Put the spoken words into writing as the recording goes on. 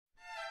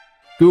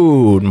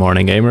Good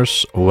morning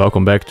gamers,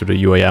 welcome back to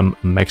the UIM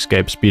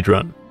Maxcape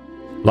speedrun.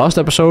 Last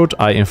episode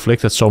I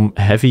inflicted some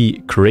heavy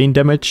crane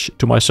damage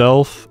to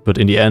myself, but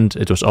in the end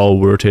it was all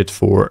worth it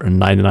for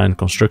 99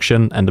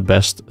 construction and the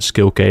best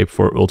skill cape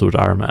for Ultimate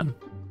Iron Man.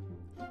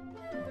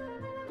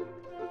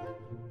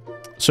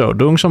 So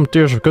doing some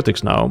Tears of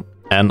Cuttings now,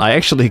 and I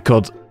actually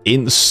got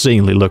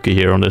insanely lucky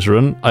here on this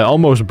run. I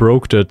almost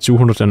broke the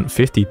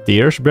 250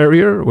 tears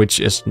barrier, which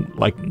is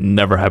like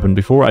never happened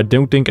before. I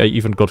don't think I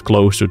even got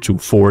close to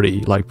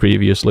 240 like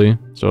previously.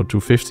 So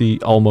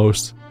 250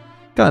 almost,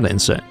 kinda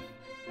insane.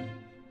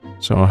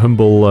 So a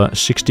humble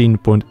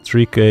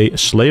 16.3k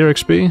Slayer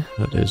XP,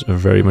 that is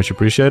very much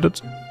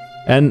appreciated.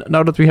 And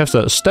now that we have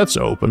the stats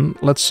open,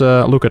 let's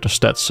look at the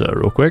stats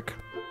real quick.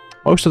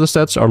 Most of the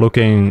stats are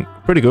looking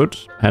pretty good.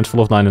 Handful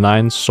of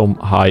 99s, some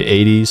high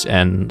 80s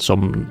and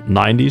some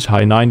 90s,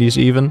 high 90s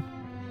even.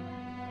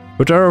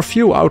 But there are a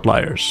few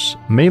outliers,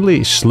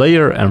 mainly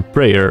Slayer and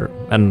Prayer,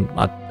 and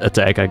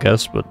Attack I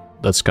guess, but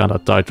that's kinda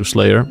tied to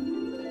Slayer.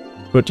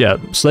 But yeah,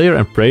 Slayer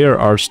and Prayer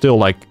are still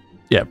like,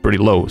 yeah, pretty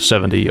low,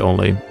 70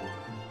 only.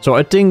 So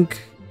I think,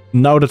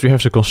 now that we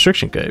have the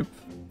Construction Cape,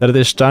 that it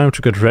is time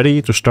to get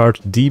ready to start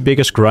the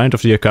biggest grind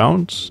of the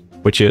account,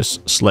 which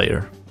is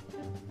Slayer.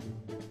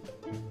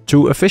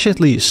 To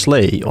efficiently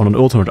slay on an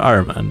Ultimate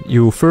Iron Man,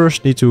 you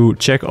first need to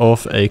check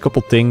off a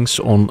couple things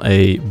on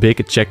a big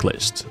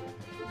checklist.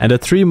 And the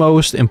three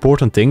most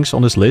important things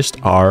on this list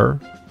are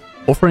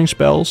offering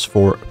spells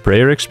for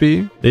prayer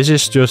XP. This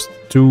is just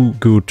too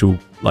good to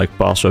like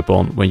pass up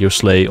on when you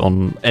slay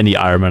on any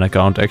Iron Man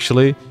account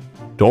actually.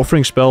 The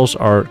offering spells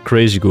are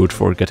crazy good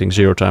for getting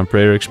 0-time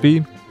prayer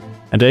XP.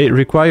 And they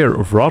require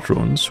Rod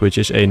Runes, which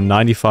is a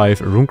 95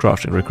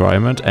 runecrafting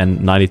requirement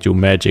and 92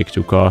 magic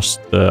to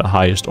cast the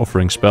highest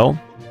offering spell.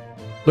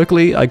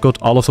 Luckily, I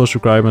got all of those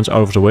requirements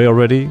out of the way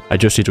already, I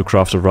just need to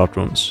craft the Rod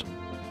Runes.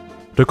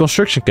 The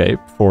Construction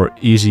Cape for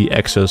easy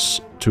access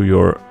to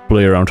your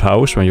play-around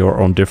house when you're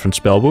on different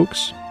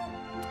spellbooks,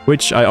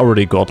 which I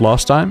already got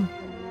last time.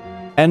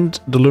 And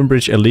the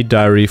Lumbridge Elite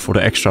Diary for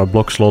the extra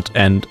block slot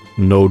and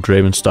no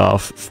Draven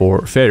Staff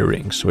for Fairy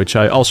Rings, which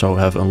I also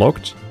have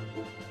unlocked.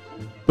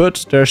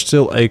 But there's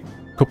still a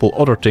couple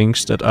other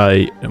things that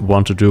I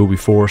want to do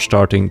before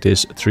starting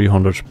this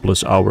 300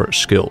 plus hour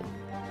skill.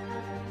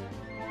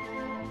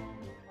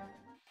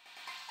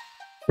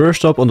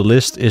 First up on the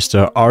list is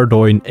the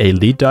Ardoin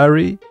Elite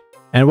Diary,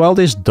 and while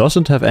this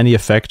doesn't have any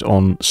effect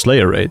on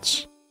Slayer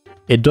rates,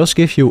 it does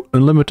give you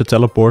unlimited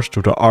teleports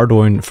to the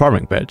Ardoin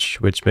farming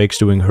patch, which makes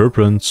doing herb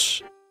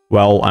runs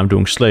while I'm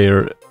doing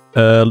Slayer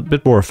a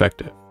bit more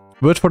effective.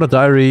 But for the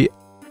diary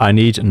I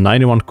need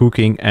 91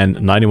 cooking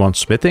and 91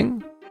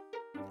 smithing.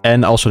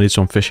 And also need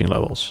some fishing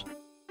levels.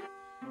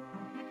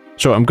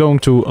 So I'm going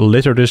to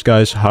litter this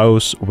guy's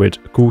house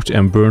with cooked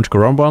and burnt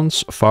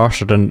karambans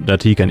faster than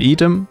that he can eat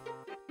them.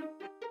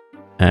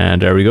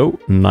 And there we go,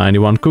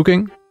 91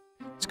 cooking.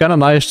 It's kinda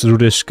nice to do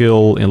this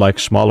skill in like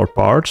smaller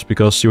parts,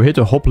 because you hit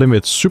the hop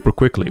limit super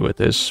quickly with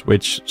this,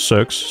 which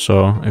sucks.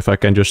 So if I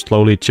can just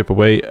slowly chip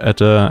away at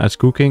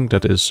cooking,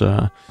 that is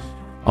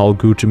all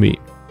good to me.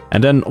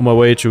 And then on my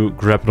way to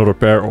grab another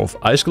pair of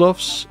ice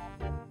gloves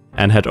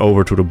and head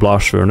over to the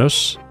blast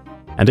furnace.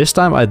 And this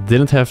time I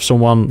didn't have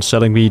someone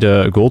selling me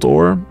the gold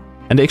ore.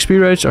 And the XP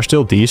rates are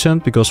still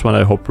decent, because when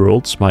I hop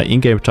worlds, my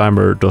in-game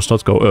timer does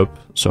not go up.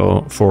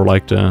 So for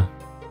like the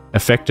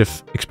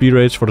effective XP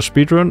rates for the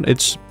speedrun,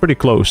 it's pretty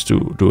close to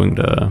doing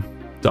the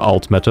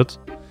alt method.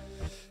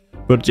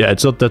 But yeah,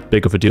 it's not that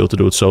big of a deal to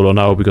do it solo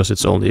now, because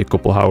it's only a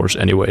couple hours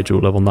anyway to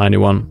level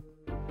 91.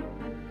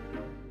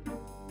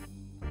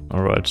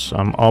 Alright, so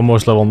I'm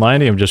almost level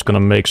 90. I'm just gonna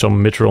make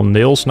some mithril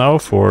nails now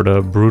for the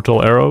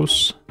brutal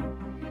arrows.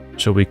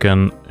 So we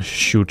can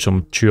shoot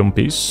some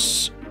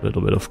chumpies. A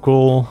little bit of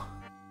coal.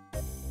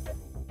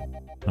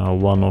 Now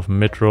one of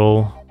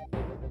mithril.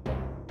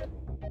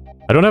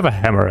 I don't have a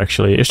hammer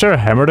actually. Is there a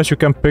hammer that you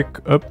can pick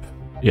up?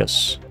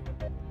 Yes.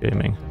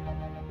 Gaming.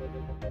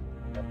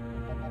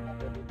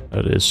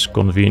 That is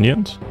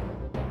convenient.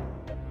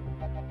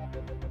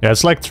 Yeah,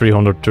 it's like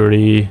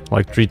 330,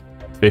 like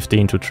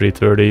 315 to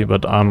 330,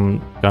 but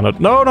I'm kinda...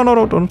 No,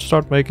 don't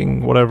start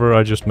making whatever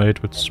I just made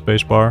with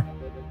spacebar.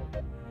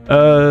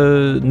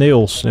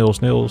 Nails.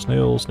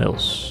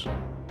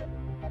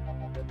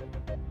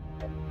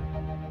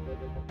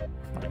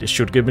 This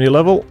should give me a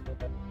level.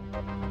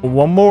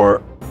 One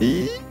more.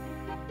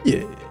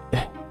 Yeah.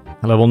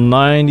 Level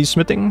 90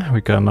 smithing.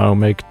 We can now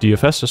make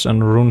DFSs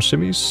and rune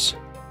simmies.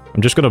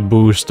 I'm just gonna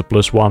boost the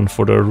 +1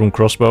 for the rune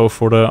crossbow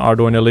for the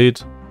Ardoin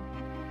Elite.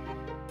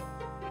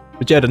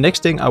 But yeah, the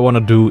next thing I want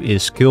to do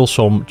is kill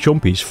some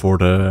chompies for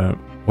the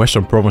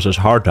Western Provinces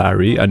Hard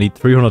Diary. I need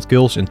 300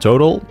 kills in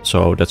total,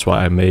 so that's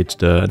why I made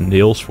the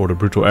nails for the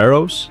brutal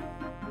arrows.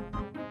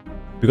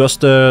 Because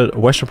the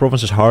Western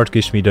Provinces Hard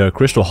gives me the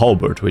Crystal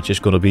Halberd, which is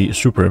gonna be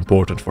super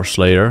important for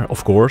Slayer,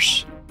 of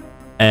course.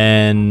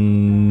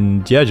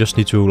 And yeah, I just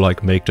need to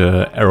like make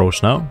the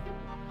arrows now.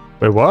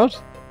 Wait,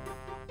 what?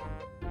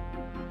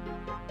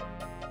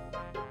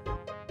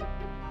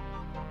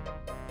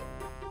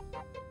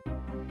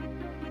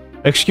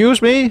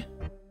 Excuse me?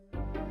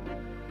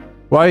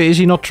 Why is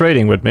he not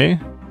trading with me?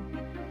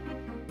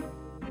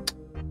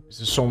 Is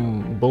this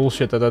some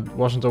bullshit that I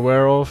wasn't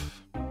aware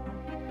of?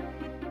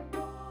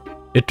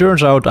 It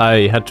turns out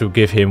I had to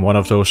give him one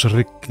of those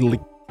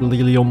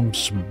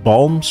Lilium's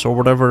bombs or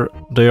whatever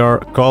they are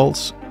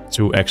called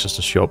to access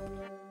the shop.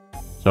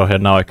 So here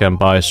now I can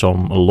buy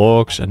some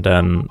logs and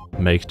then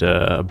make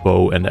the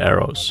bow and the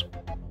arrows.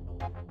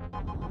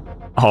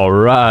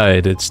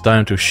 Alright, it's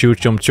time to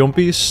shoot some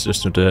chompies.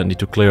 Just need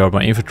to clear out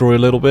my inventory a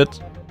little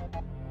bit.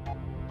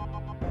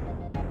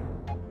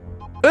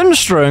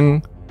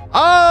 Unstrung!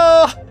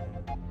 Ah!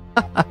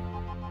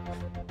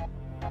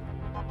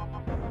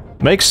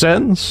 Makes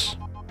sense.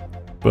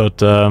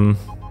 But I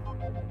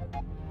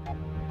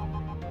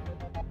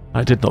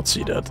did not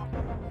see that.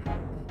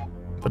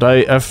 But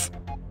I have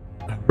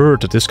heard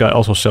that this guy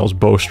also sells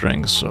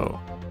bowstrings, so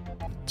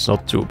it's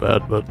not too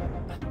bad, but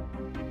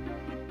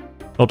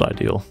not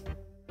ideal.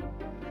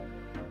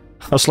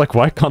 I was like,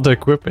 why can't I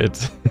equip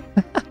it?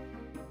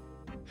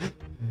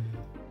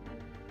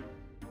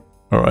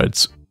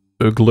 Alright,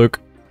 Ugluk.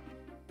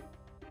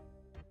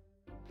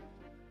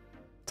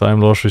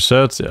 Time loss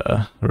reset,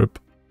 yeah, rip.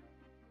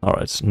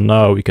 Alright,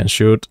 now we can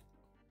shoot.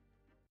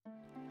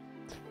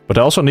 But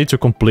I also need to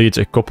complete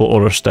a couple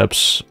other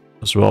steps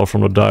as well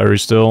from the diary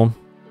still.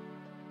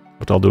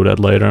 But I'll do that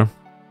later.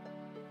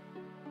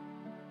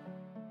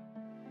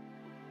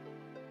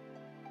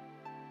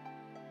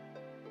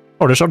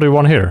 Oh, there's already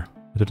one here.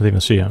 I didn't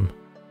even see him.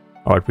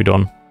 Alright, we're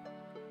done.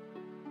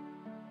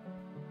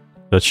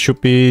 That should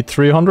be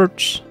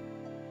 300.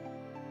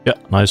 Yeah,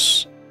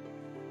 nice.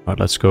 Alright,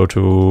 let's go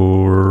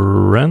to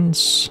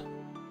rents.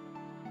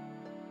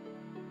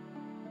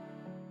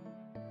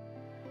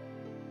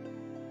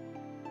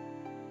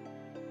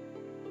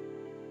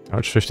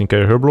 Alright,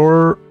 15k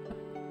Herblorer.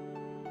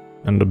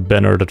 And the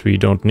banner that we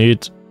don't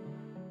need.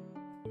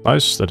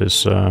 Nice, that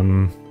is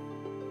the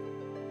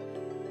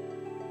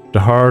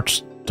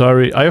heart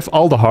diary. I have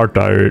all the heart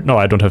diary. No,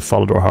 I don't have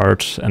Falador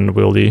heart and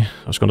Wildy.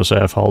 I was gonna say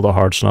I have all the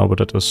hearts now, but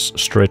that was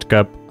straight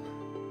cap.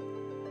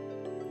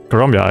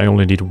 Karambia, I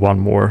only need one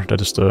more. That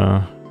is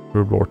the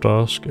Herblore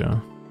task, yeah.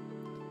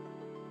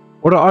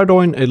 For the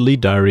Ardoin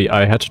Elite Diary,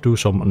 I had to do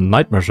some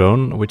Nightmare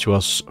Zone, which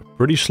was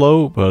pretty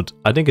slow, but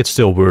I think it's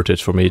still worth it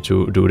for me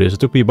to do this. It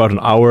took me about an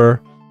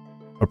hour,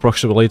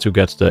 approximately, to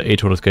get the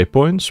 800k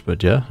points,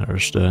 but yeah,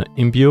 there's the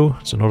Imbue.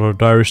 It's another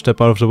diary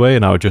step out of the way,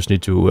 and now I just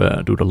need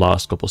to do the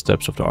last couple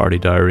steps of the RD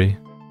Diary.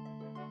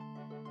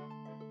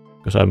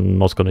 Because I'm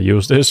not gonna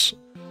use this.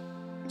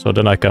 So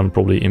then I can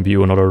probably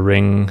imbue another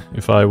ring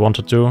if I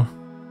wanted to.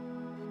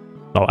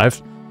 No,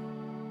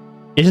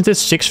 Isn't it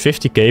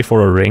 650k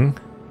for a ring?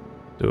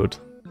 Dude.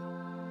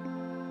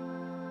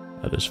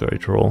 That is very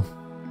troll.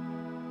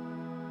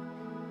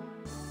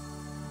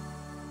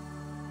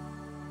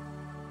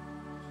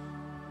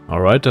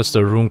 Alright, that's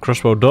the rune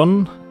crossbow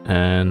done.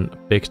 And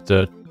picked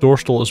the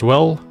Torstal as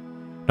well.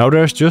 Now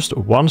there's just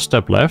one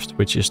step left,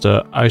 which is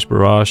the Ice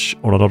Barrage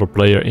on another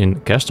player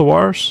in Castle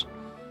Wars.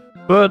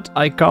 But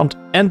I can't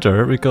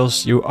enter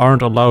because you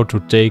aren't allowed to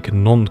take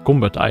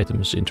non-combat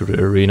items into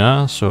the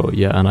arena. So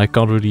yeah, and I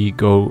can't really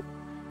go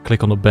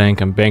click on the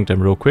bank and bank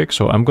them real quick.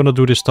 So I'm gonna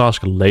do this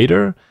task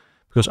later,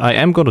 because I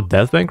am gonna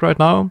death bank right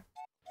now.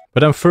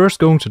 But I'm first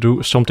going to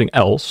do something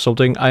else,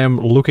 something I am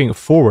looking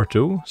forward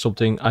to,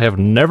 something I have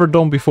never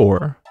done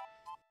before.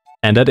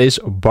 And that is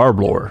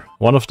Barblore,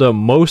 one of the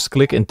most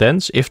click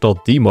intense, if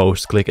not the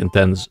most click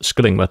intense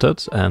skilling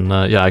method. And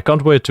yeah, I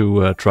can't wait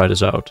to try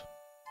this out.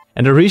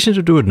 And the reason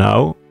to do it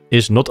now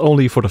is not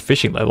only for the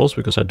fishing levels,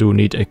 because I do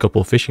need a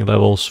couple fishing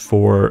levels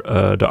for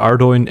the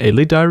Ardoin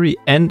Elite Diary,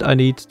 and I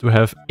need to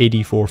have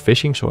 84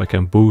 fishing, so I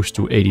can boost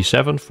to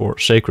 87 for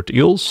Sacred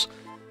Eels.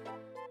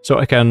 So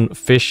I can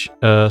fish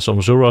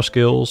some Zora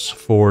skills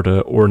for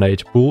the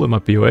Ornate Pool in my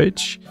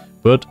POH,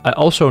 but I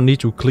also need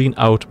to clean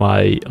out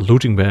my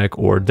looting bag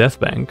or death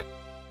bank.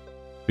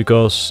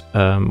 Because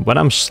when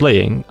I'm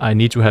slaying, I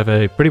need to have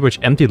a pretty much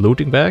empty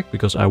looting bag,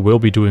 because I will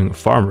be doing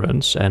farm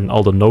runs and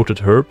all the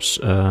noted herbs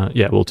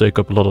yeah, will take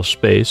up a lot of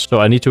space. So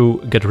I need to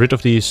get rid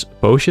of these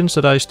potions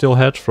that I still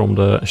had from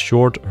the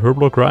short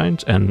Herblore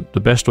grind, and the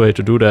best way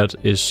to do that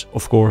is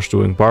of course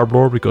doing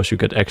Barblore, because you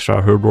get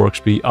extra Herblore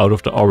XP out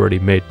of the already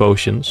made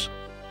potions,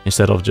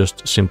 instead of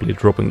just simply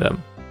dropping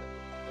them.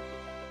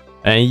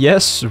 And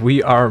yes,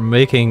 we are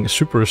making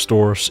super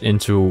restores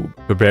into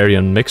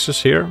barbarian mixes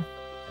here.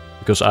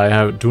 Because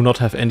I do not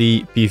have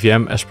any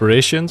PVM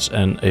aspirations,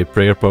 and a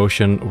prayer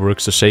potion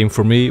works the same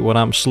for me when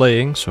I'm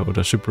slaying, so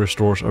the super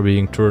restores are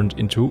being turned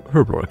into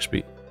Herblore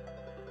XP.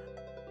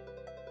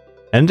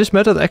 And this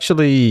method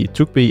actually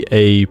took me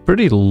a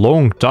pretty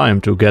long time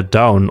to get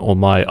down on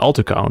my alt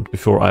account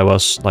before I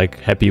was like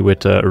happy with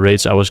the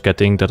rates I was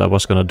getting, that I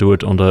was gonna do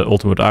it on the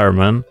Ultimate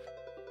Ironman.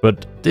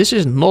 But this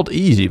is not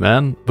easy,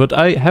 man. But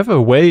I have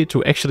a way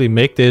to actually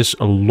make this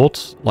a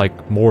lot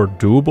more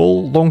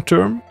doable long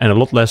term, and a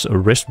lot less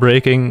risk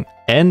breaking,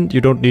 and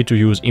you don't need to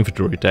use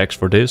inventory tags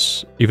for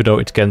this, even though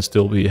it can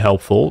still be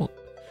helpful.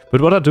 But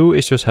what I do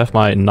is just have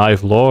my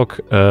knife log,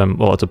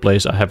 well, at the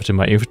place I have it in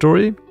my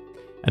inventory,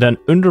 And then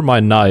under my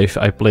knife,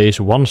 I place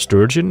one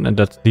sturgeon, and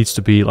that needs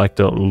to be like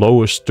the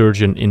lowest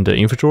sturgeon in the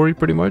inventory,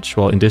 pretty much.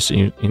 Well, in this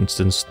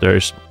instance,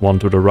 there's one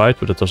to the right,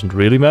 but it doesn't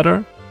really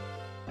matter.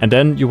 And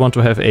then you want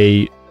to have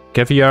a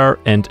caviar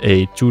and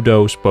a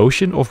 2-dose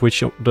potion, of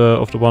which of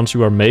the ones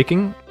you are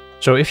making.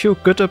 So if you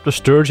cut up the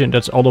sturgeon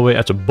that's all the way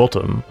at the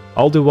bottom,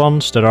 all the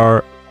ones that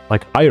are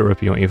like higher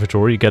up in your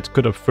inventory get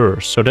cut up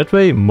first. So that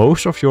way,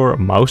 most of your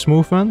mouse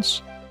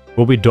movements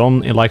will be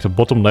done in like the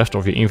bottom left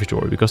of your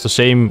inventory, because the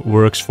same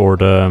works for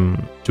the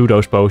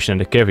 2-dose potion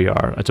and the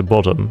caviar at the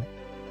bottom.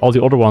 All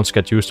the other ones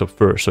get used up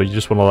first, so you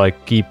just want to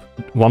like keep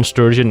one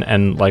sturgeon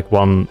and like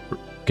one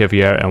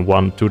caviar and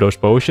one 2-dose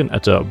potion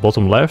at the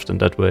bottom left, and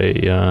that way,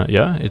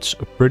 yeah, it's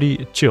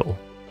pretty chill.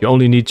 You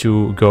only need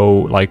to go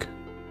like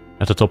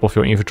at the top of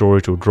your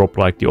inventory to drop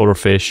like the other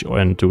fish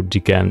and to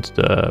decant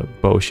the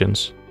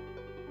potions.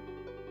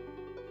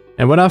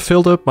 And when I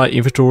filled up my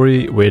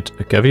inventory with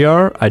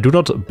caviar, I do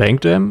not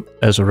bank them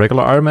as a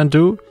regular Iron Man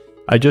do.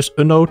 I just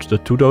unload the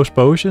 2-dose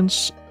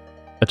potions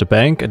at the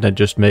bank and then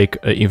just make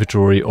an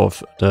inventory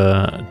of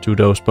the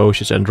 2-dose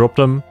potions and drop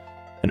them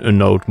and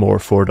unload more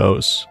for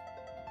those.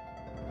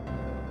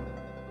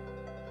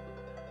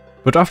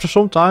 But after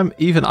some time,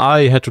 even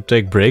I had to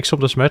take breaks from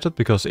this method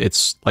because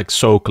it's like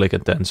so click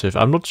intensive.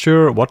 I'm not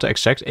sure what the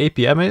exact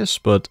APM is,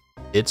 but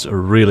it's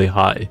really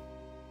high.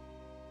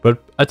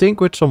 But I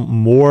think with some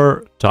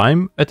more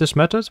time at this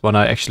method, when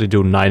I actually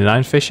do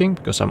 99 fishing,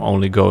 because I'm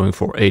only going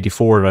for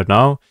 84 right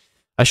now,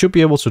 I should be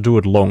able to do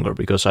it longer,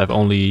 because I've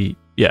only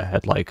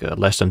had like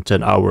less than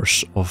 10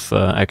 hours of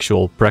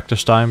actual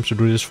practice time to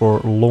do this for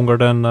longer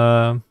than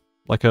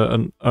like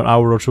an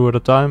hour or two at a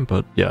time.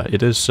 But yeah,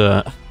 it is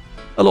a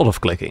lot of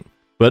clicking,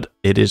 but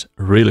it is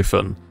really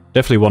fun.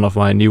 Definitely one of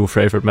my new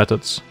favorite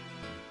methods.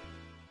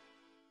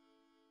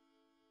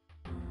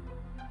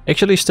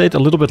 Actually stayed a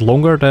little bit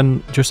longer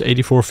than just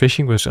 84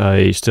 fishing, because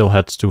I still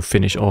had to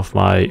finish off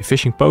my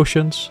fishing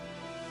potions.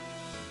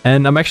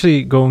 And I'm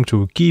actually going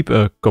to keep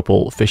a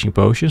couple fishing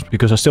potions,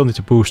 because I still need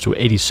to boost to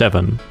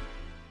 87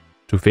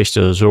 to fish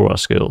the Zora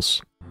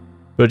skills.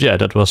 But yeah,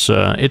 that was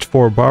it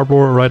for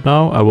Barblore right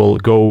now. I will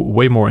go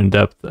way more in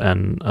depth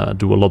and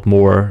do a lot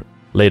more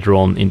later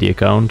on in the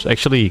account.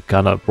 Actually,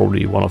 kind of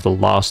probably one of the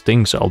last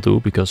things I'll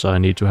do, because I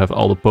need to have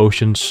all the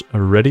potions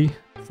ready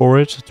for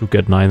it to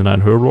get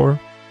 99 Herblore.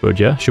 But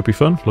yeah, should be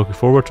fun, looking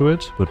forward to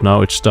it. But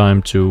now it's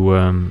time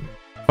to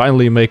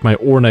finally make my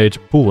ornate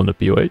pool in the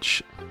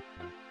POH.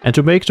 And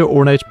to make the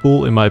ornate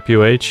pool in my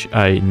POH,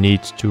 I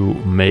need to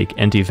make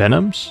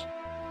anti-venoms.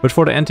 But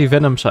for the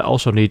anti-venoms, I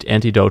also need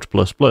antidote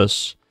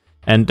 ++.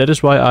 And that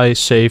is why I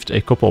saved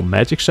a couple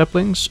magic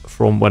saplings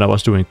from when I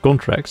was doing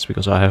contracts,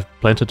 because I have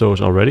planted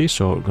those already.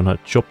 So I'm gonna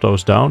chop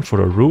those down for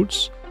the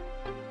roots.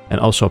 And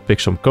also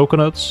pick some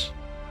coconuts.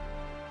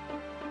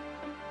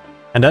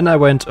 And then I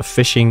went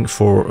fishing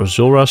for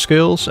Zora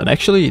scales, and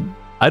actually,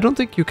 I don't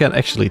think you can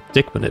actually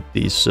tick manip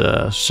these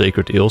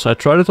sacred eels. I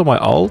tried it on my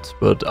alt,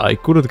 but I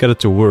couldn't get it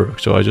to work,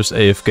 so I just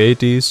AFK'd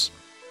these.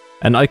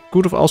 And I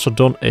could have also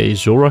done a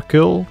Zora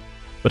kill,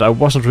 but I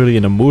wasn't really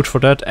in the mood for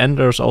that, and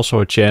there's also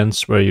a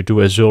chance where you do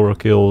a Zora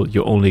kill,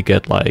 you only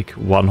get like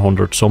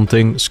 100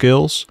 something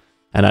skills,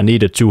 and I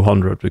needed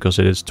 200 because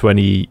it is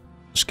 20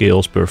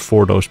 skills per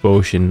 4-dose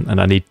potion,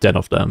 and I need 10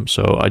 of them,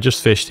 so I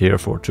just fished here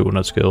for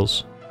 200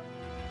 skills.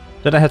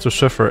 Then I had to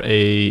suffer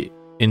a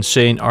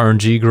insane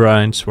RNG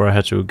grind where I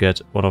had to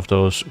get one of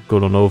those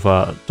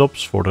Golonova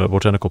tops for the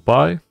botanical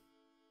pie.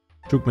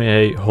 Took me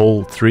a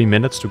whole 3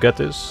 minutes to get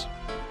this.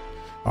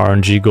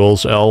 RNG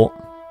goals L.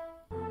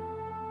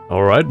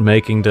 Alright,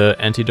 making the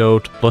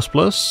antidote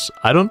 ++.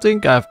 I don't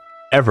think I've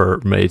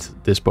ever made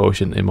this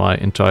potion in my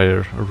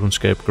entire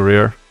RuneScape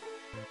career.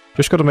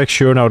 Just gotta make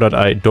sure now that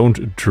I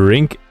don't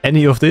drink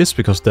any of this,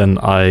 because then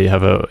I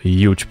have a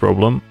huge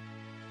problem.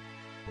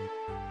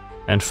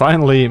 And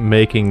finally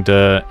making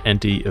the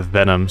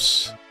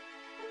anti-venoms.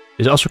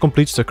 This also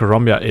completes the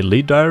Karambia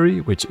Elite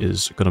Diary, which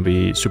is going to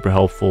be super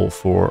helpful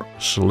for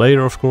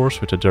Slayer, of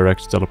course, with the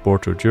direct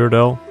teleport to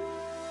Duradel.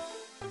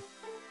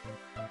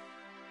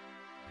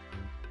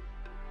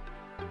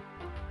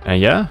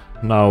 And yeah,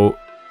 now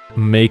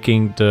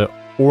making the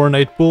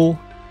ornate pool.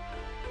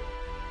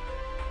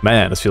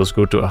 Man, it feels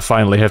good to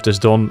finally have this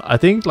done. I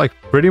think like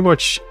pretty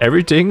much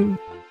everything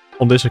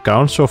on this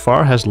account so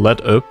far has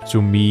led up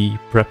to me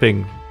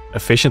prepping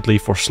efficiently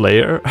for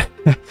Slayer.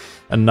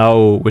 And now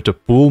with the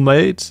pool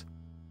made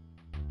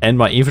and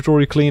my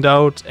inventory cleaned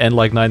out and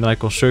like 99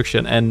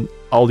 construction and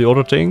all the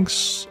other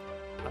things,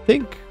 I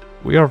think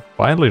we are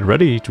finally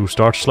ready to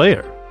start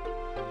Slayer.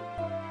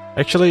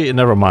 Actually,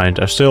 never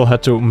mind, I still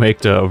had to make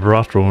the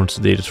rot runes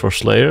needed for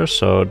Slayer,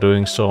 so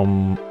doing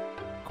some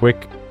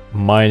quick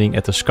mining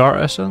at the Scar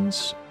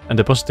Essence and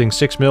depositing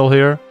 6 mil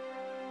here,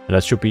 and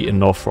that should be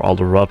enough for all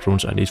the rot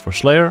runes I need for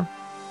Slayer.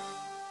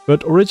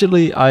 But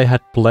originally I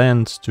had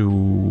planned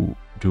to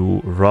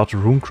do rot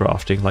rune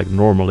crafting like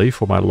normally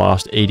for my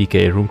last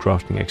 80k rune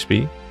crafting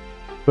XP.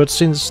 But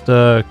since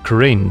the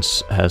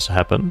cranes has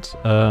happened,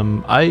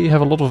 I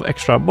have a lot of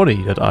extra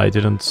money that I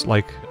didn't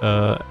like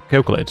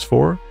calculate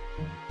for.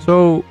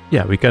 So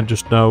yeah, we can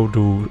just now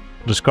do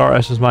the Scar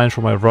Essence Mine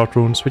for my Rod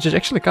Runes, which is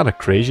actually kind of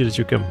crazy that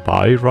you can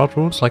buy Rod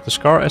Runes. Like the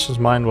Scar Essence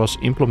Mine was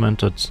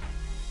implemented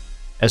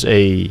as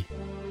a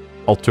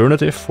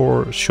alternative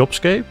for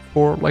Shopscape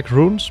for like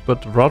runes,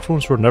 but Rod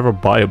Runes were never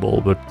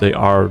buyable, but they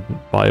are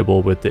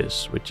buyable with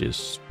this, which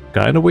is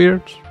kind of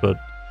weird, but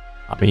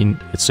I mean,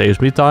 it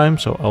saves me time,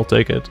 so I'll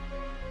take it.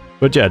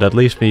 But yeah, that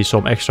leaves me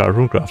some extra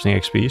runecrafting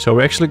XP. So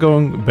we're actually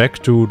going back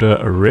to the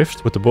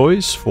Rift with the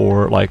boys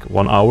for like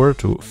 1 hour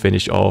to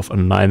finish off a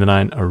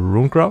 99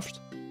 runecraft.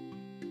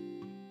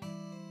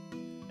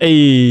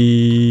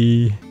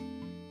 Hey!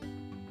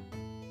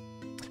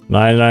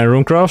 99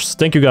 runecrafts.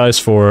 Thank you guys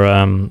for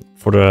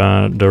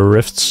the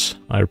rifts.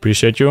 I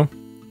appreciate you.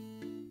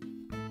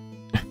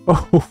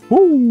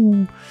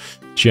 Oh,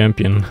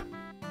 champion.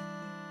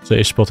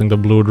 Say spotting the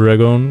blue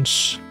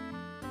dragons.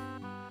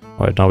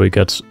 Alright, now we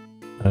get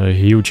a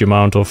huge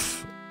amount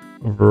of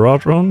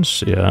rod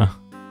runs. Yeah.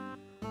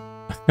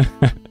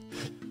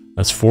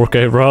 That's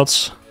 4k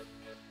rods.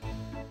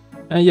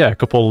 And yeah, a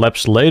couple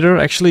laps later,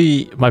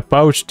 actually my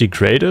pouch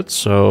degraded,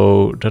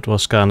 so that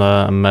was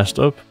kinda messed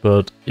up.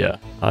 But yeah,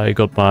 I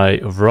got my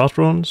rod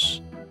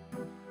runs.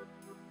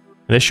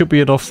 They should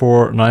be enough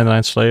for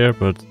 99 Slayer,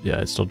 but yeah,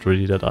 it's not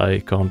really that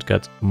I can't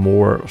get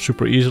more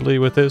super easily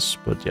with this,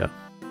 but yeah.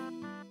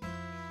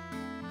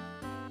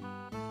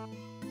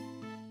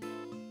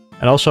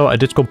 And also I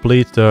did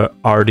complete the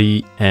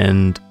RD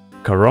and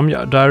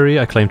Karamya diary.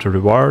 I claimed the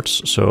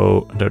rewards,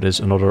 so that is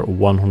another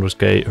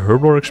 100k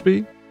Herblore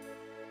XP.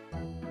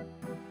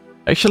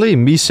 Actually,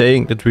 me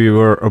saying that we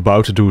were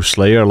about to do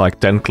Slayer like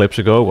 10 clips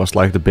ago was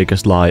like the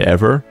biggest lie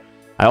ever.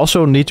 I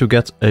also need to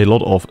get a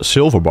lot of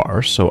silver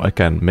bars so I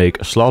can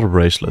make slaughter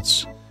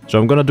bracelets. So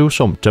I'm gonna do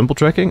some temple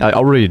tracking. I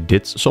already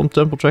did some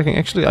temple tracking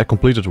actually. I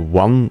completed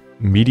one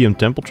medium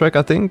temple track,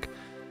 I think.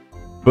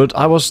 But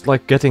I was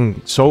like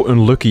getting so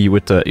unlucky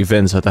with the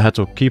events that I had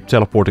to keep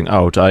teleporting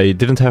out. I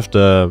didn't have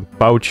the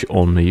pouch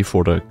on me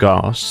for the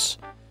ghasts.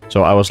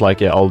 So I was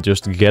like, yeah, I'll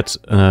just get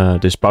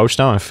this pouch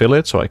now and fill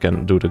it so I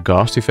can do the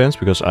ghast events,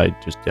 because I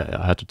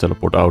had to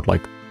teleport out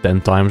like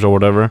 10 times or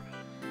whatever.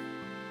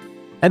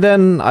 And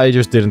then I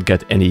just didn't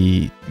get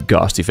any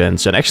ghast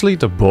events. And actually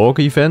the bog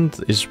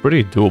event is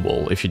pretty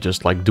doable if you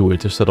just like do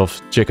it instead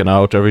of chicken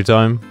out every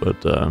time. But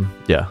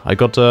yeah, I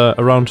got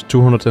around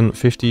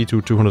 250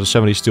 to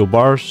 270 steel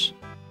bars.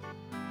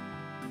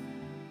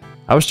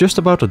 I was just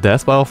about to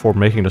death pile for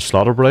making the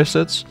slaughter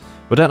bracelets,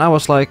 but then I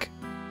was like,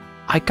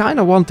 I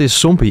kinda want this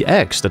zombie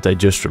X that they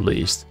just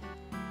released.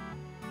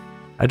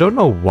 I don't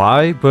know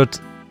why,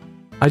 but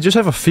I just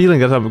have a feeling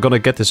that I'm gonna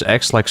get this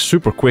X like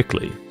super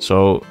quickly.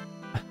 So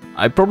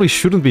I probably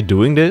shouldn't be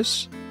doing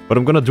this, but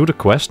I'm gonna do the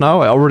quest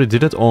now. I already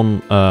did it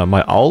on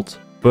my alt,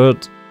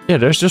 but yeah,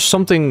 there's just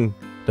something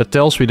that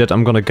tells me that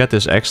I'm gonna get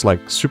this X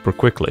like super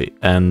quickly.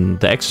 And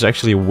the X is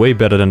actually way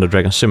better than the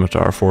Dragon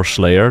Scimitar for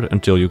Slayer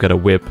until you get a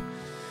whip.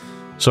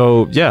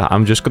 So yeah,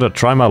 I'm just gonna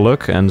try my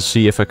luck and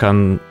see if I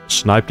can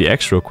snipe the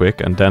X real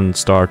quick and then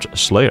start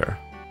Slayer.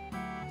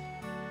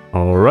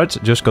 Alright,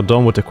 just got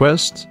done with the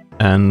quest.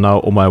 And now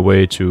on my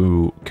way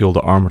to kill the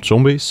armored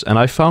zombies. And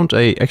I found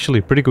a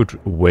actually pretty good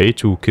way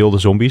to kill the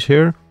zombies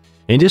here.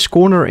 In this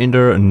corner in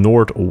the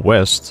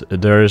northwest,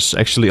 there's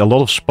actually a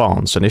lot of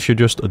spawns. And if you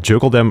just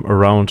juggle them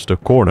around the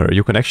corner,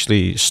 you can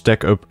actually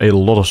stack up a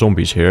lot of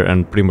zombies here.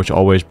 And pretty much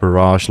always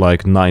barrage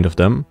like 9 of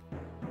them.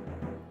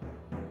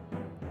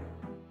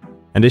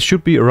 And this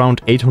should be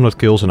around 800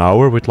 kills an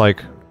hour with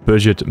like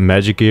budget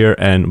magic gear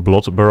and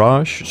blood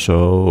barrage.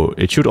 So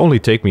it should only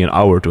take me an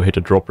hour to hit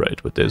a drop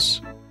rate with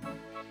this.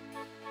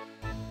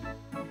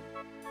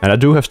 And I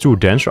do have 2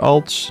 dancer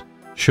alts,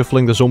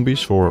 shuffling the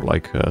zombies for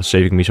like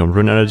saving me some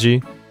run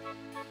energy.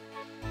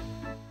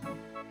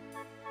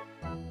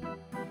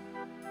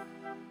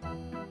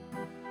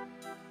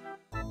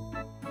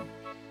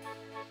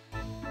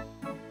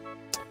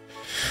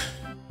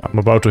 I'm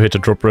about to hit the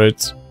drop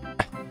rate.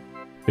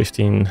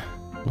 15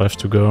 left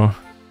to go,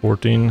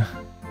 14.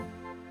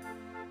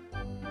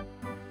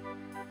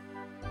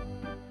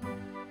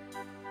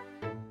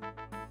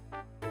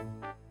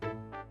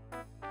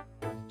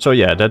 So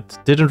yeah,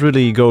 that didn't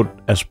really go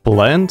as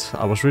planned.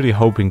 I was really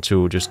hoping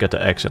to just get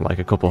the X in like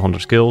a couple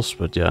hundred kills,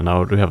 but yeah,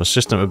 now we have a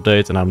system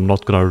update and I'm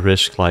not gonna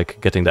risk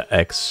like getting the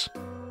X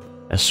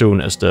as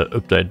soon as the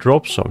update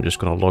drops. So I'm just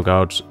gonna log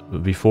out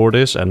before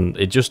this, and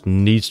it just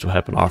needs to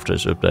happen after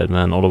this update,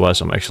 man.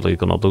 Otherwise I'm actually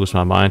gonna lose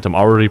my mind. I'm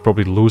already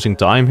probably losing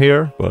time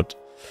here, but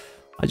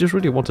I just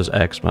really want this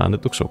X, man.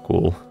 It looks so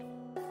cool.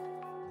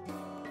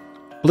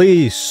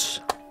 Please,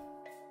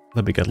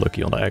 let me get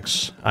lucky on the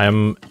X. I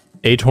am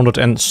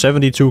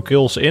 872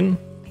 kills in.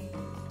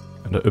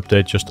 And the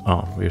update just...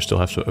 Oh, we still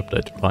have to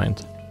update the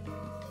client.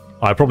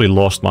 I probably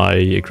lost my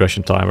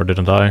aggression timer,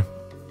 didn't I?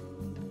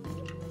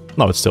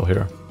 No, it's still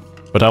here.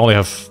 But I only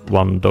have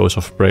 1 dose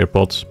of prayer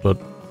pot, but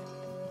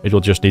it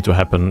will just need to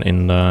happen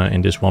in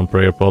this 1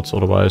 prayer pot,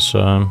 otherwise,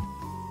 I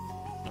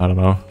don't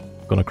know,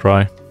 I'm gonna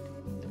cry.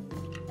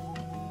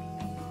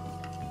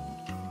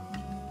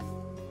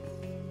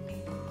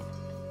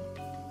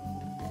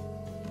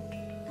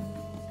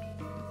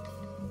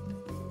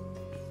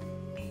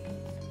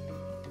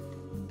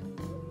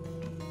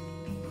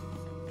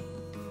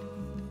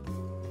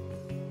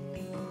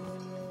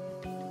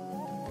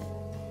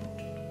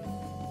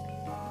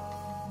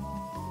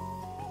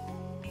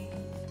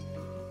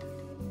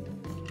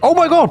 Oh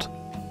my god!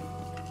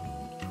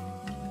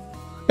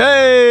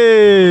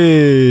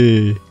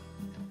 Hey!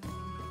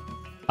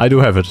 I do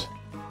have it.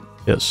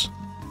 Yes.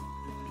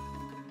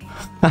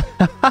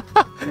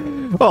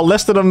 Well,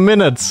 less than a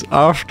minute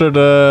after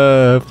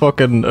the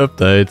fucking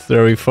update.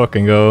 There we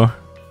fucking go.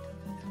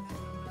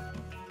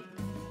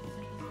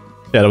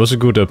 Yeah, that was a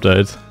good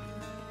update.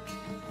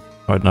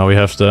 Right, now we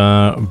have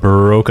the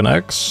broken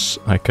axe.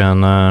 I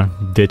can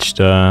ditch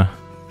the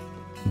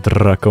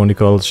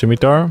draconical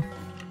scimitar.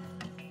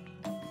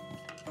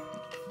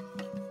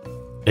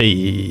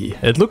 Hey,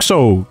 it looks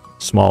so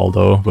small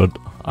though, but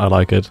I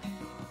like it.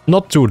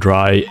 Not too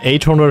dry,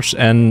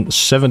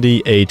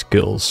 878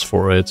 kills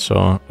for it,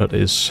 so that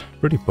is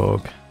pretty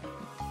pog.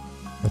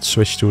 Let's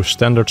switch to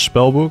standard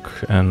spellbook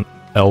and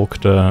elk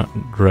the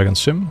dragon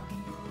sim.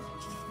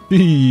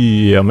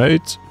 Yeah,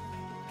 mate.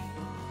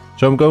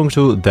 So I'm going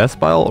to death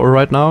pile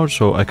right now,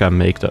 so I can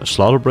make the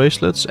slaughter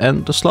bracelets.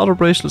 And the slaughter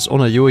bracelets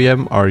on a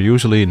UIM are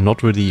usually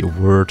not really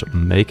worth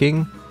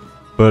making.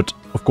 But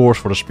of course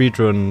for the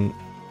speedrun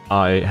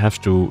I have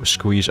to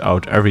squeeze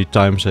out every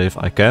time save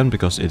I can,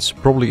 because it's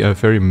probably a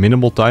very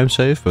minimal time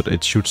save, but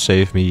it should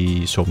save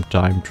me some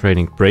time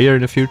training prayer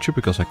in the future,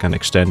 because I can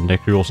extend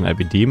necrolls and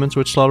abbey demons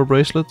with slaughter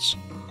bracelets.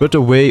 But the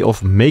way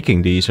of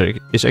making these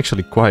is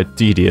actually quite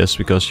tedious,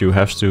 because you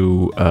have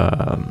to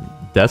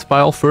death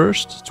pile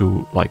first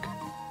to like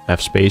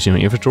have space in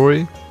your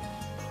inventory.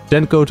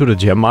 Then go to the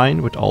gem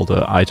mine with all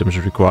the items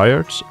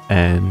required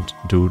and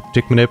do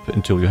tick manip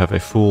until you have a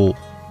full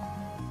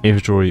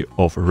inventory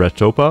of red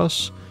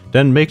topaz.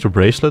 Then make the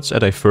bracelets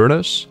at a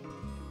furnace.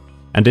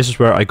 And this is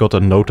where I got a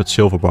noted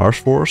silver bars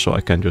for, so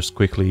I can just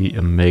quickly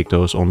make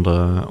those on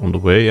the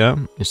way, yeah?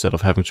 Instead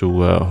of having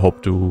to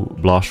hop to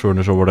blast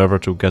furnace or whatever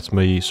to get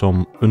me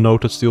some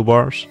unnoted steel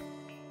bars.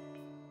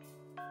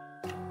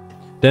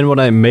 Then when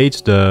I made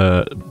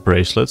the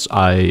bracelets,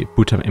 I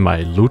put them in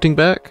my looting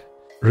bag.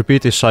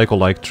 Repeat this cycle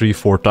like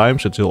 3-4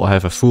 times until I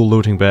have a full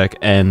looting bag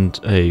and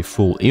a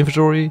full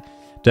inventory.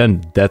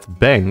 Then that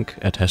bank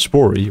at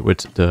Hespori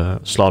with the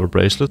slaughter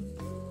bracelet.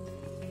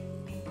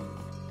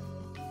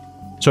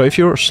 So if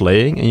you're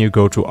slaying and you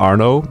go to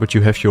Arno, but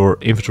you have your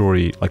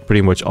inventory like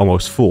pretty much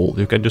almost full,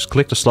 you can just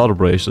click the slaughter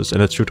bracelets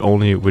and it should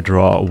only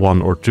withdraw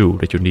 1 or 2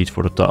 that you need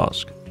for the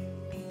task.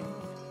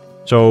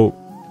 So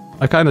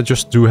I kind of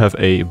just do have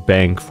a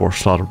bank for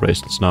slaughter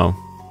bracelets now.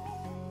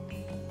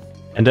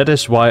 And that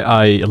is why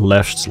I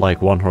left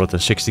like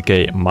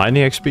 160k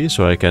mining XP,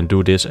 so I can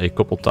do this a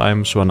couple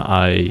times when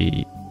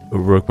I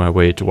work my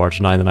way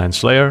towards 99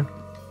 Slayer.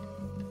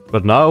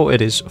 But now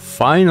it is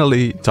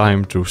finally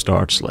time to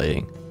start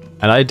slaying.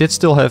 And I did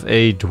still have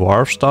a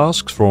dwarves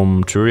task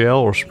from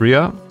Duradel or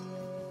Spria.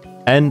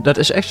 And that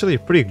is actually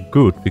pretty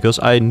good, because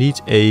I need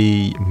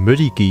a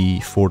muddy key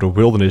for the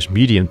wilderness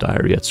medium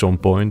diary at some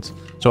point.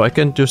 So I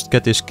can just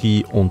get this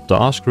key on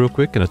task real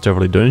quick in a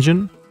Teverly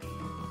dungeon.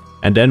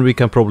 And then we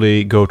can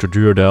probably go to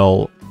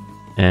Duradel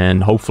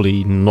and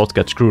hopefully not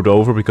get screwed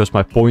over, because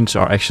my points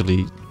are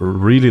actually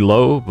really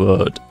low,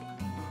 but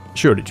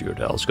surely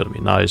Duradel is gonna be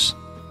nice.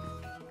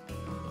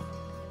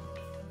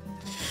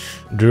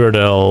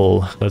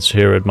 Duradel, let's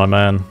hear it, my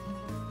man.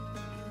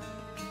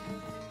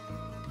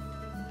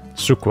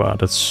 Sukwa,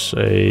 that's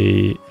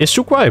a... Is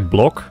Sukwa a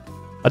block?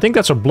 I think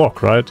that's a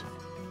block, right?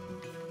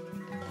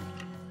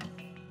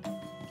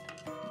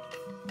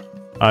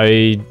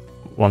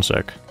 One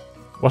sec.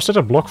 Was that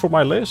a block for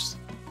my list?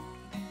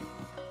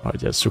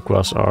 Right, yeah,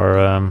 Sukwas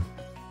are...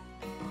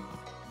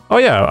 Oh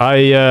yeah, I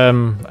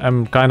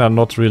am kinda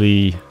not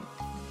really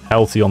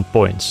healthy on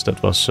points.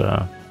 That was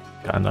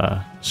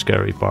kinda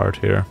scary part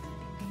here.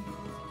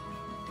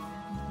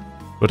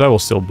 But I will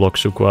still block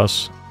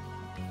Sukwas.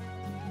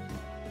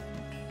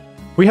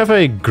 We have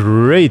a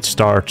great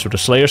start to the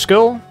Slayer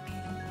skill.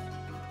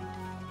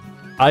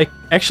 I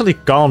actually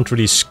can't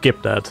really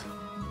skip that.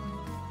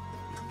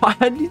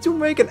 I need to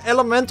make an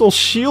elemental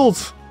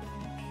shield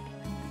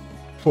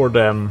for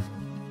them.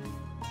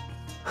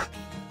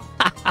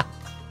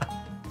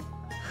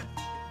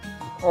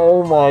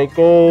 Oh my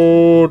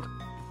god.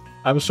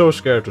 I'm so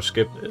scared to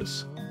skip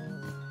this.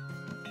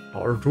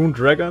 Our Rune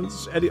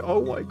Dragons, Eddie.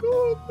 Oh my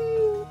god.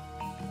 No.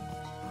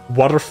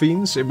 Water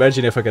Fiends?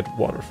 Imagine if I get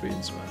Water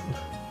Fiends, man.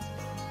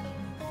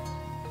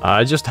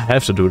 I just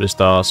have to do this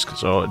task,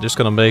 so I'm just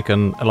gonna make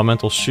an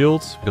elemental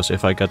shield, because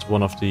if I get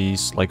one of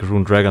these like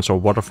Rune Dragons or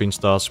Water Fiends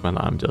tasks, man,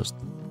 I'm just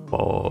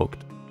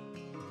fucked.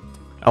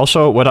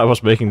 Also, when I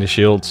was making the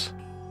shield,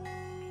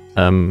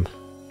 I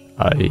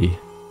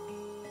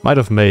might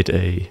have made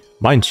a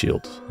Mind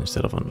Shield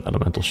instead of an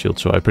Elemental Shield,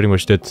 so I pretty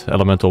much did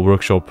Elemental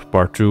Workshop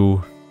Part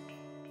 2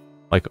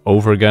 like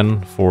over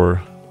again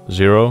for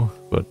 0,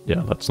 but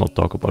yeah, let's not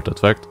talk about that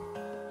fact.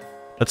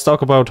 Let's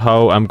talk about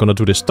how I'm gonna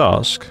do this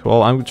task.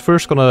 Well, I'm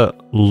first gonna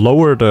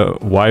lower the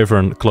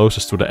wyvern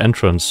closest to the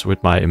entrance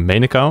with my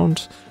main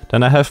account.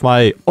 Then I have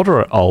my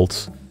other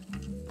alt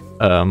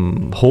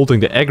holding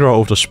the aggro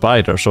of the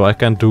spider, so I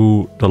can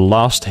do the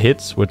last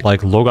hit with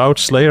like Logout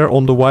Slayer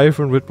on the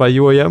wyvern with my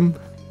UIM.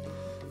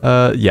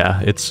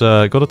 Yeah, it's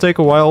gonna take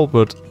a while,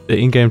 but the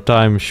in-game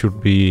time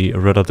should be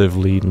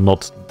relatively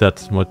not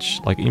that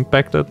much like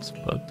impacted,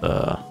 but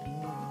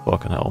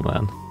fucking hell,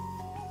 man.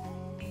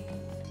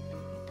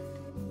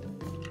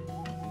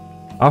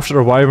 After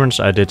the wyverns,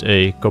 I did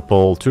a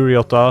couple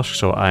Duradel tasks,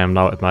 so I am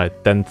now at my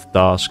 10th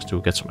task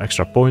to get some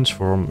extra points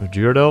from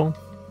Duradel.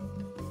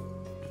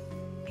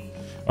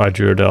 Alright,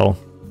 Duradel.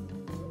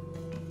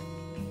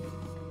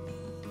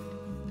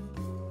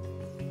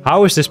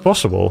 How is this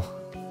possible?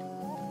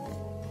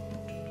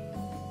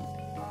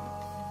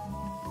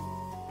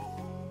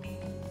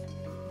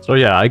 So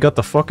yeah, I got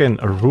the fucking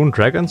rune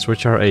dragons,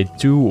 which are a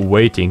 2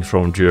 waiting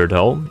from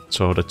Duradel.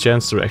 So the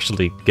chance to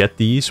actually get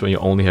these when you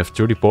only have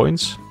 30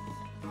 points.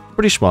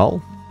 Pretty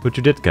small, but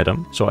you did get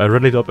them. So I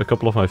rallied up a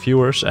couple of my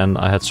viewers and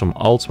I had some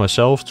alts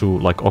myself to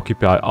like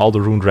occupy all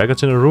the rune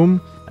dragons in a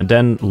room. And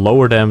then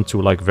lower them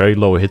to like very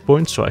low hit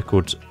points so I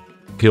could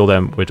kill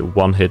them with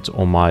 1 hit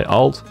on my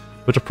alt.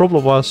 But the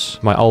problem was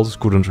my alt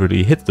couldn't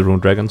really hit the rune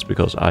dragons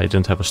because I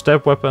didn't have a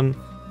stab weapon.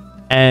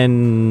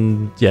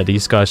 And yeah,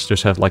 these guys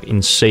just have like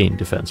insane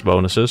defense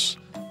bonuses.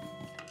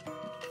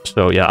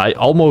 So yeah, I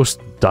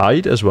almost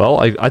died as well.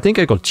 I think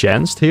I got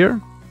chanced here.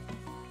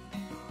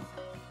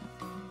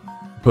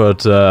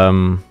 But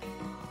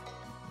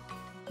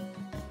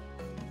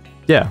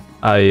yeah,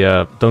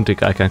 I don't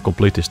think I can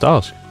complete this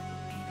task.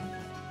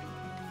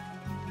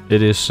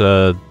 It is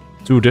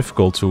too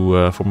difficult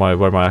to for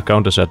where my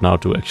account is at now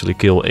to actually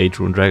kill 8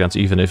 rune dragons,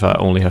 even if I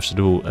only have to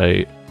do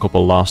a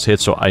couple last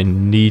hits. So I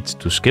need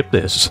to skip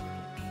this.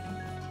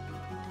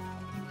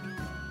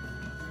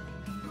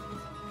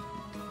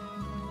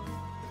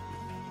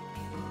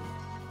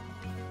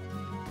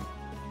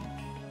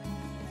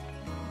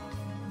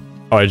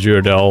 Alright,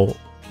 Duradel.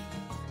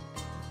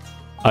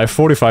 I have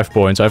 45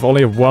 points. I have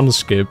only 1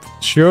 skip.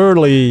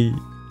 Surely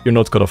you're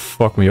not gonna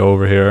fuck me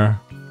over here.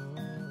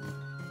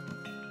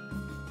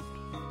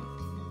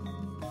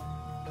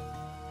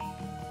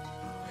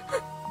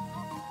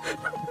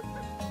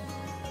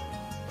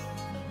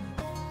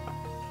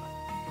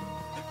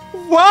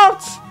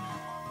 What?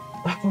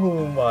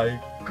 Oh my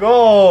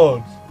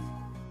god.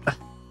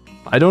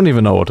 I don't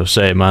even know what to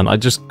say, man. I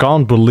just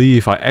can't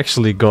believe I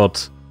actually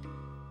got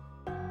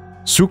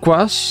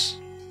Sukwas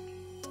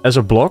as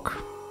a block,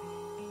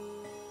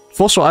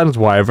 Fossil Island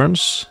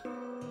Wyverns,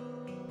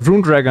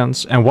 Rune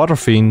Dragons and Water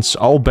Fiends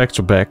all back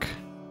to back,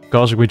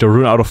 causing me to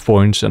run out of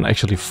points and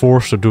actually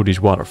forced to do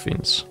these Water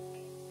Fiends.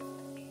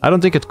 I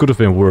don't think it could have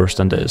been worse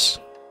than this.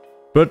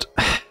 But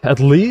at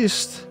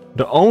least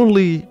the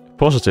only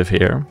positive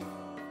here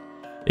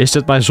is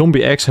that my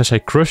Zombie X has a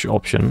crush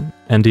option,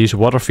 and these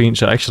Water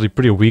Fiends are actually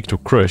pretty weak to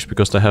crush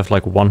because they have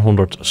like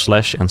 100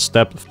 slash and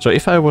stab. So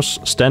if I was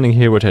standing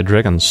here with a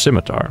Dragon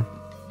Scimitar,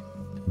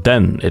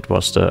 then it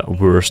was the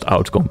worst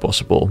outcome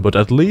possible. But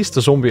at least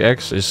the Zombie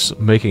X is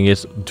making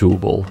it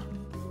doable.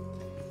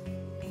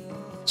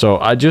 So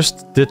I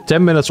just did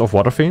 10 minutes of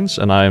Water Fiends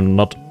and I'm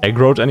not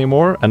aggroed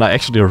anymore, and I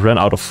actually ran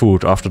out of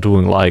food after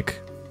doing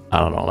like, I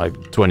don't know,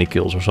 like 20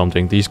 kills or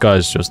something. These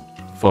guys just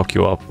fuck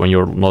you up when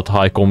you're not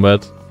high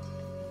combat.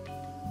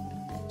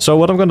 So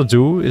what I'm gonna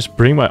do is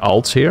bring my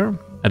alts here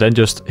and then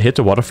just hit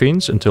the Water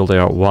Fiends until they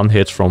are 1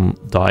 hit from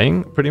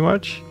dying, pretty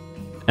much.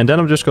 And then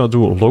I'm just gonna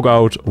do log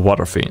out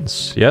Water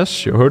Fiends.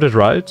 Yes, you heard it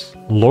right.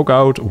 Log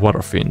out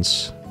Water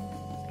Fiends.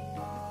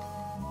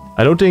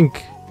 I don't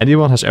think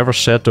anyone has ever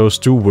said those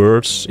 2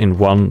 words in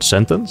 1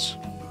 sentence.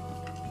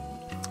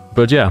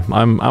 But yeah,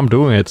 I'm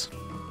doing it.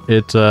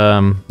 It's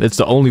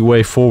the only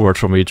way forward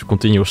for me to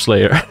continue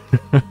Slayer.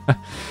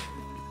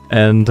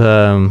 And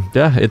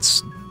yeah,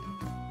 it's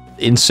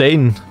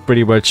insane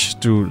pretty much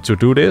to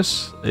do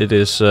this. It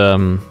is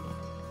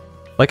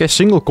like a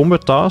single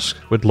combat task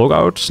with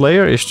logout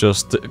Slayer is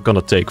just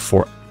gonna take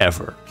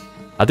forever.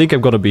 I think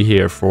I'm gonna be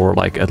here for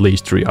like at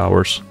least 3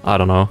 hours. I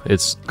don't know,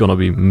 it's gonna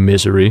be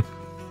misery.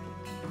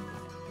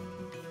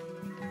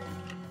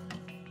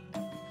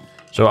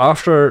 So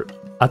after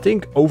I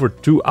think over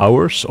 2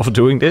 hours of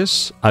doing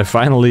this, I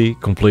finally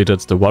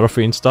completed the Water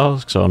Fiends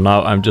task. So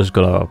now I'm just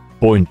gonna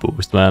point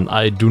boost, man.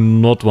 I do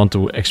not want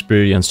to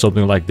experience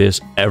something like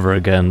this ever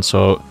again.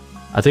 So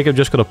I think I'm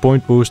just gonna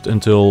point boost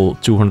until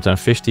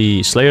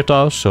 250 Slayer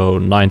tasks. So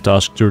 9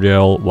 tasks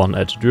Duradel, 1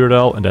 at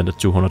Duradel, and then the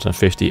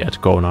 250 at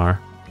Konar.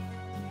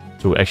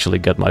 To actually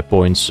get my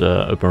points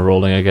up and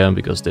rolling again,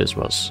 because this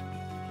was...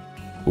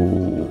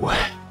 Ooh.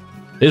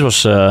 This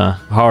was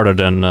harder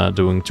than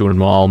doing 200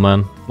 Maal,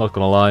 man. Not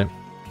gonna lie.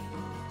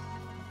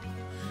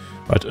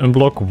 Right,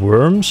 unblock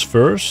worms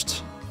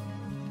first.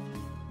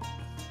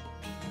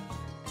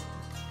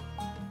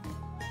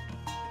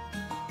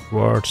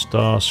 Rewards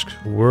task.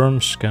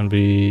 Worms can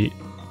be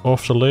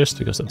off the list,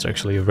 because that's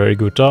actually a very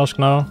good task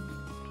now.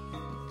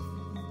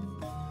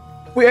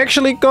 We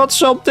actually got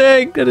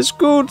something that is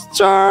good!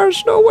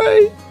 Stars! No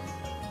way!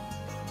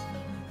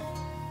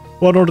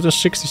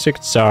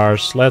 166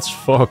 stars. Let's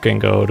fucking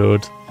go,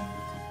 dude.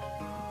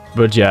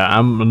 But yeah,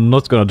 I'm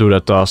not gonna do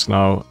that task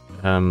now.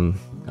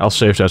 I'll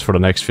save that for the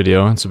next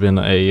video. It's been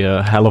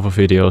a hell of a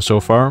video so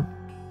far.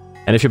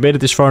 And if you made it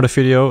this far in the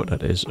video,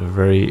 that is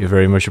very,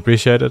 very much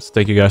appreciated.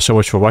 Thank you guys so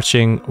much for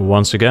watching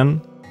once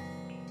again.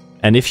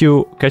 And if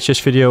you catch this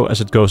video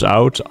as it goes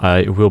out,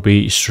 I will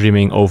be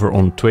streaming over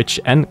on Twitch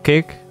and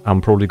Kick.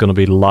 I'm probably gonna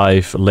be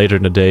live later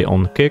in the day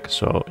on Kick,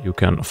 so you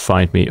can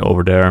find me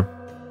over there.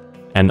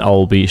 And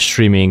I'll be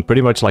streaming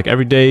pretty much like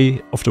every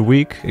day of the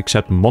week,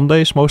 except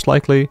Mondays most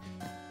likely.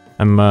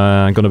 I'm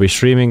gonna be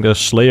streaming the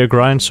Slayer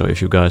grind, so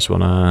if you guys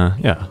wanna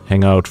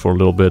hang out for a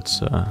little bit,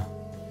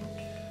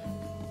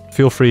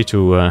 feel free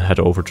to head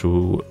over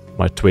to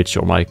my Twitch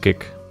or my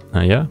Kick.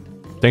 Yeah,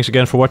 thanks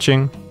again for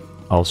watching.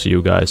 I'll see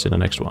you guys in the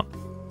next one.